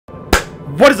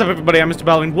What is up, everybody? I'm Mr.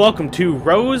 Bowling. Welcome to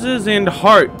Roses and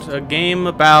Heart, a game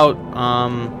about,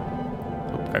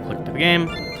 I clicked to the game.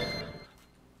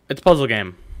 It's a puzzle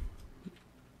game.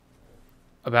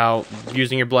 About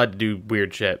using your blood to do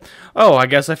weird shit. Oh, I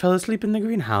guess I fell asleep in the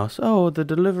greenhouse. Oh, the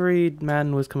delivery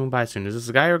man was coming by soon. Is this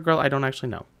a guy or a girl? I don't actually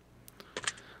know.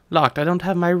 Locked. I don't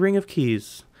have my ring of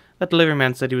keys. That delivery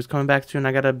man said he was coming back soon.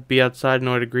 I gotta be outside in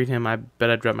order to greet him. I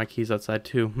bet I dropped my keys outside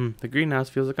too. The greenhouse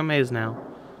feels like a maze now.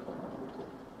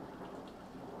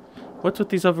 What's with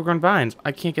these overgrown vines?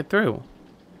 I can't get through.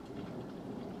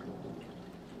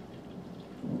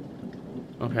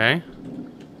 Okay.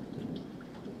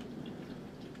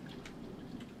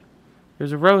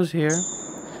 There's a rose here.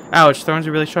 Ouch, thorns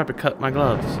are really sharp. It cut my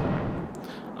gloves.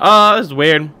 Oh, this is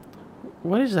weird.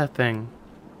 What is that thing?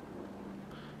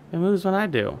 It moves when I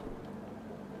do.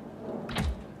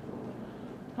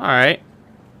 Alright.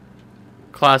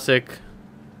 Classic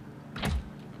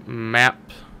map.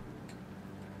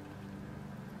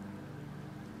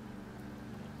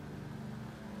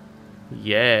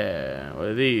 Yeah, what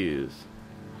are these?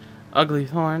 Ugly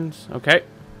thorns. Okay.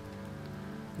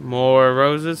 More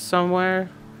roses somewhere.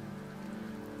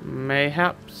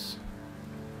 Mayhaps.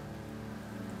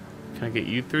 Can I get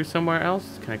you through somewhere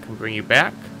else? Can I come bring you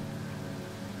back?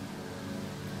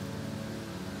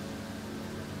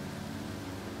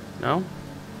 No?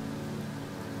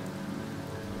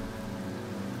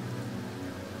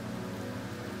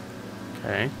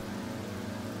 Okay.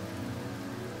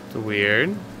 It's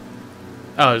weird.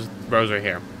 Oh, there's a rose right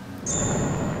here.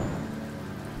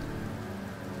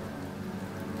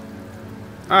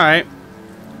 Alright.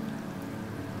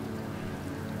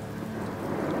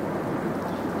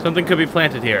 Something could be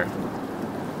planted here.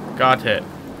 Got it.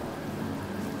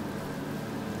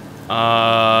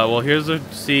 Well, here's a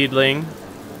seedling.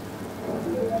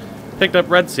 Picked up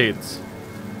red seeds.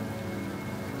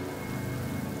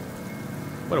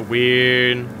 What a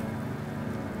weird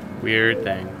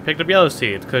thing. Picked up yellow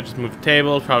seeds. Could've just moved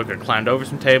tables. Probably could've climbed over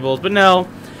some tables, but no.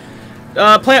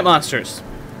 Plant monsters.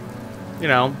 You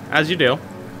know, as you do.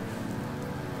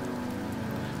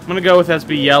 I'm gonna go with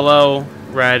SB yellow,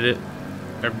 red,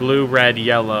 or blue, red,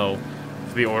 yellow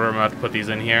for the order I'm about to put these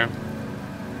in here.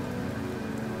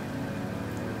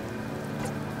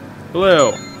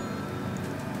 Blue.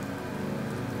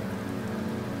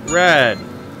 Red.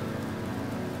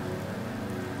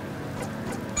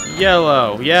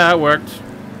 Yellow. Yeah, it worked.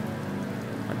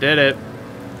 I did it.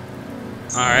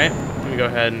 Alright. Let me go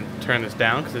ahead and turn this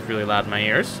down because it's really loud in my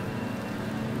ears.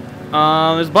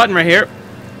 There's a button right here.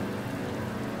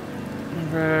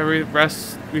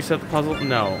 Reset the puzzle?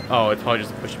 No. Oh, it's probably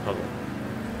just a push puzzle.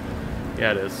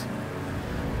 Yeah, it is.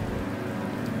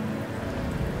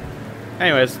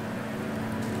 Anyways.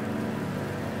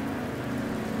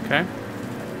 Okay.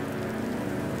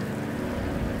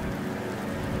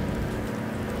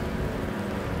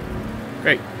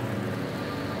 Great.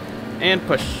 And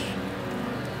push.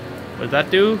 What does that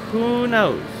do? Who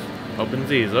knows? Open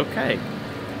these. Okay.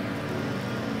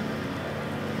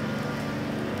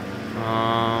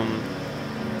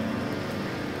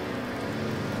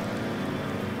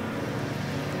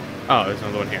 Oh, there's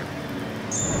another one here.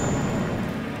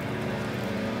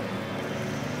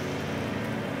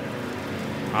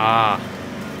 Ah.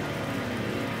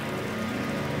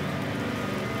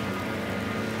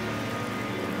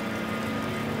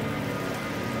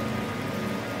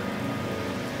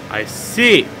 I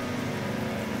see.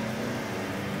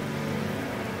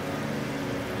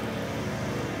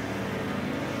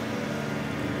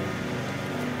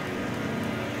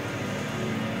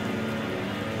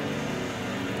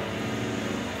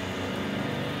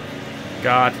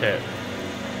 Got it.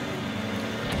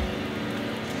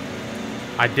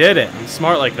 I did it. I'm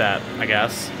smart like that, I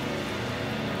guess.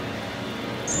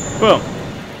 Boom.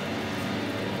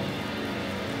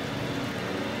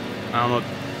 I don't know.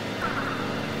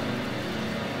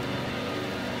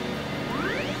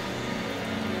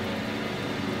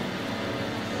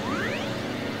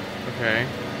 Okay.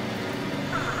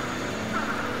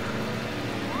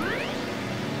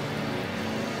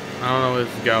 I don't know where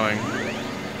this is going.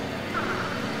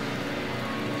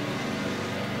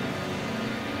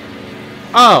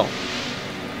 Oh!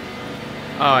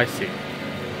 Oh, I see.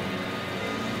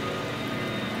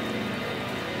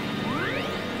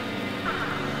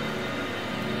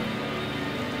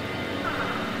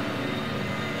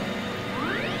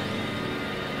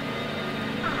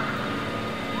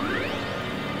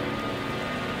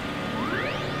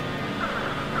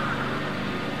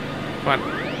 Come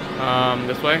on.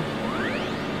 This way?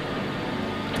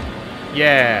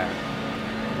 Yeah.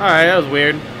 Alright, that was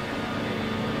weird.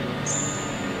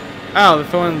 Oh, the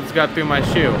thorns got through my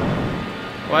shoe.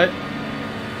 What?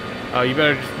 Oh, you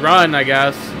better just run, I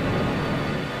guess.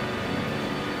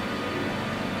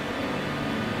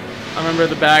 I remember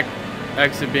the back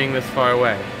exit being this far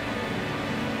away.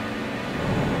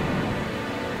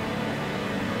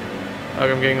 Oh,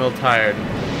 I'm getting a little tired.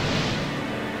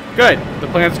 Good! The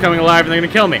plant's coming alive and they're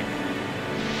gonna kill me.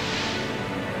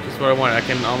 Just what I want. I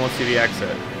can almost see the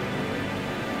exit.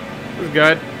 This is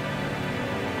good.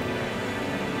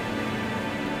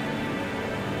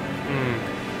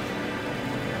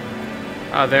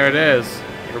 Ah, there it is.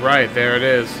 You're right, there it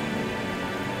is.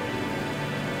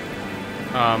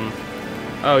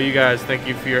 Oh, you guys, thank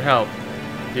you for your help.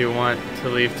 Do you want to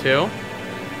leave too?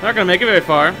 Not gonna make it very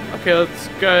far. Okay, let's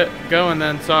go and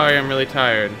then, sorry, I'm really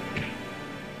tired.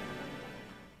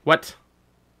 What?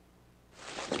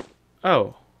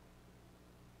 Oh.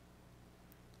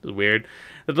 This is weird.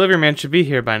 The delivery man should be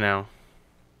here by now.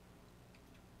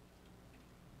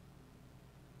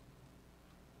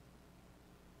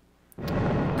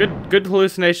 Good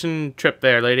hallucination trip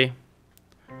there, lady.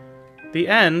 The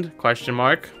end? Question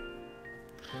mark.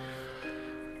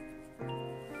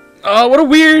 Oh, what a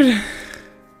weird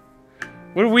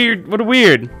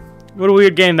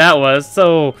game that was.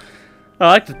 So, I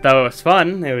liked it though. It was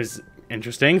fun. It was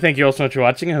interesting. Thank you all so much for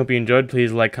watching. I hope you enjoyed.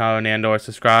 Please like, comment, and/or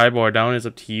subscribe, or don't. It's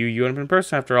up to you. You want to be in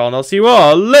person after all, and I'll see you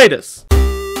all latest.